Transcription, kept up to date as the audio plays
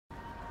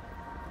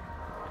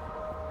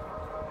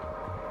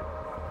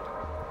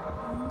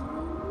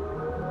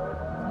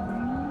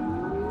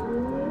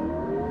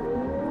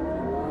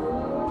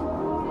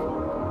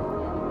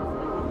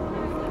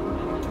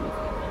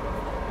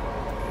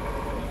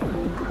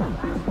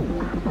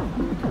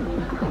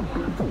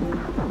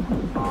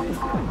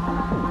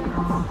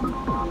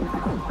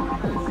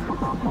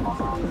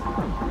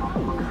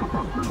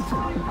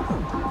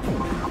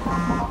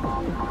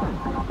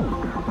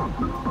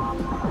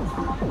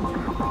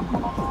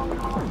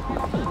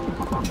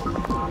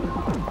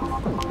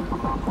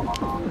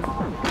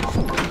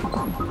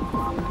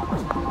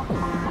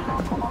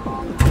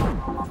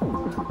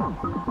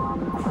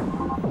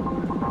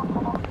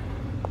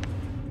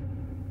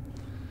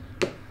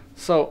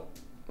So,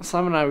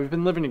 Simon and I, we've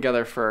been living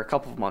together for a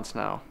couple of months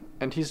now,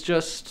 and he's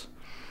just...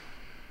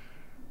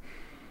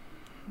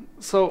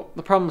 So,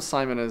 the problem with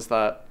Simon is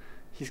that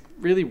he's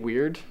really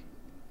weird,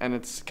 and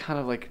it's kind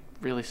of like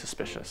really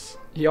suspicious.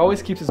 He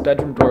always keeps his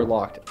bedroom door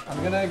locked.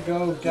 I'm gonna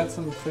go get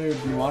some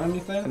food. Do you want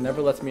anything? And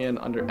never lets me in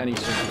under any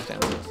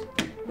circumstances.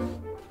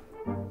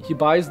 He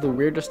buys the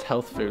weirdest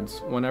health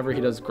foods whenever he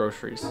does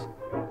groceries.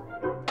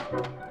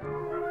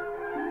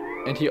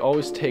 And he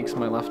always takes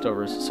my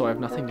leftovers, so I have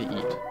nothing to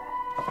eat.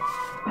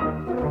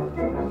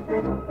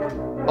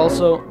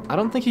 Also, I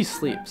don't think he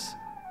sleeps.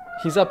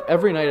 He's up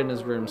every night in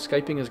his room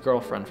Skyping his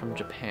girlfriend from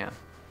Japan.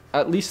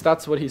 At least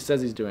that's what he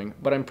says he's doing,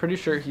 but I'm pretty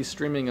sure he's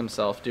streaming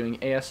himself doing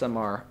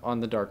ASMR on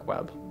the dark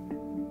web.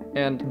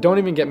 And don't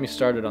even get me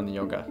started on the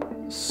yoga.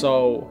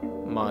 So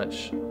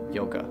much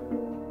yoga.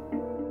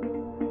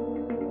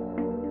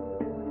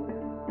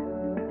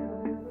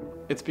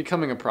 It's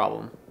becoming a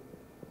problem.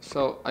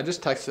 So I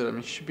just texted him.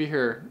 He should be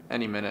here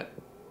any minute.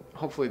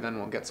 Hopefully then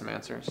we'll get some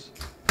answers.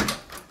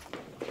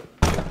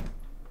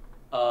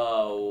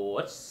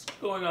 What's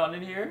going on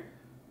in here?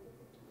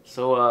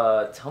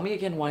 So, tell me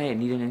again why I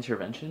need an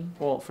intervention?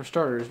 Well, for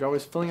starters, you're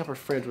always filling up our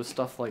fridge with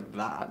stuff like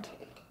that.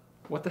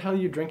 What the hell are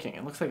you drinking?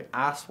 It looks like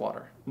ass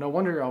water. No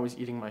wonder you're always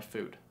eating my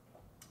food.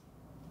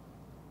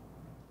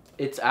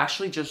 It's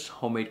actually just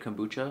homemade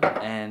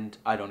kombucha, and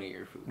I don't eat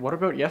your food. What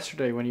about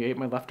yesterday when you ate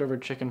my leftover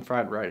chicken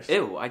fried rice?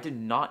 Ew, I did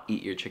not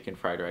eat your chicken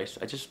fried rice.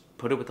 I just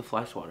put it with the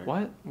fly swatter.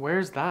 What?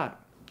 Where's that?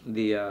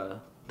 The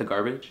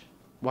garbage.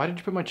 Why did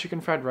you put my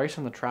chicken fried rice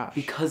in the trash?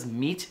 Because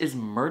meat is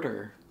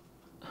murder.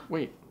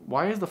 Wait,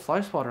 why is the fly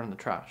swatter in the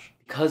trash?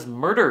 Because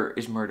murder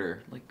is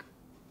murder. Like,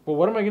 well,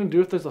 what am I gonna do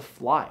if there's a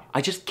fly?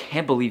 I just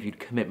can't believe you'd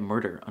commit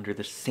murder under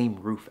the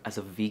same roof as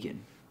a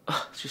vegan.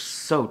 Ugh, it's just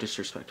so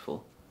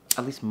disrespectful.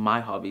 At least my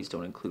hobbies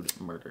don't include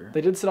murder.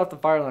 They did set off the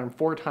fire alarm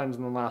 4 times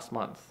in the last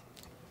month.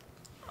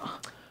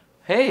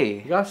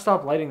 Hey! You gotta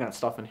stop lighting that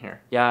stuff in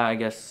here. Yeah, I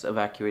guess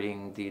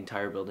evacuating the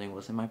entire building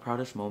wasn't my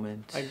proudest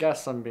moment. I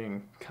guess I'm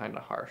being kinda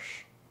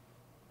harsh.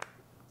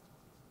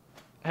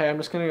 Hey, I'm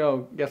just gonna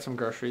go get some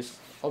groceries.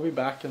 I'll be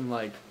back in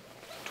like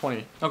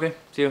 20. Okay,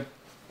 see you.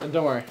 And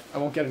don't worry, I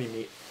won't get any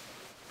meat.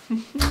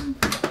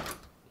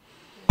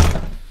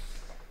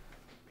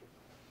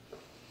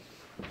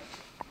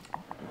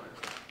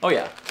 Oh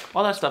yeah,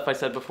 all that stuff I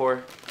said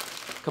before,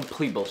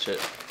 complete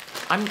bullshit.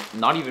 I'm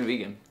not even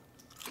vegan.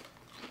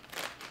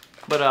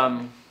 But,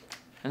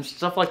 and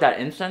stuff like that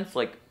incense,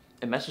 like,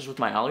 it messes with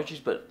my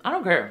allergies, but I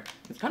don't care.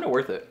 It's kind of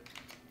worth it.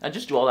 I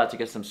just do all that to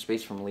get some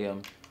space from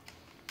Liam.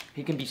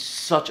 He can be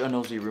such a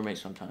nosy roommate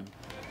sometimes.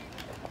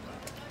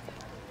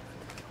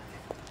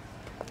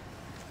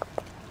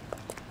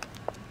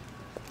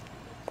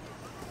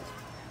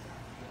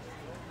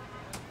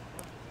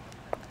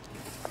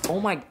 Oh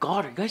my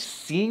god, are you guys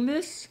seeing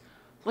this?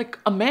 Like,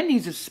 a man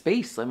needs his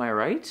space, am I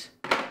right?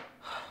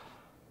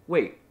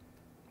 Wait,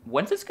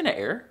 when's this gonna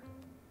air?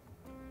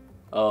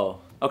 Oh,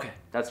 okay,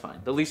 that's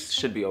fine. The lease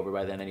should be over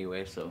by then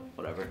anyway, so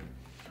whatever.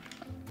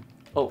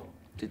 Oh,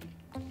 did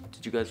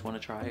you guys want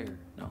to try or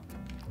no?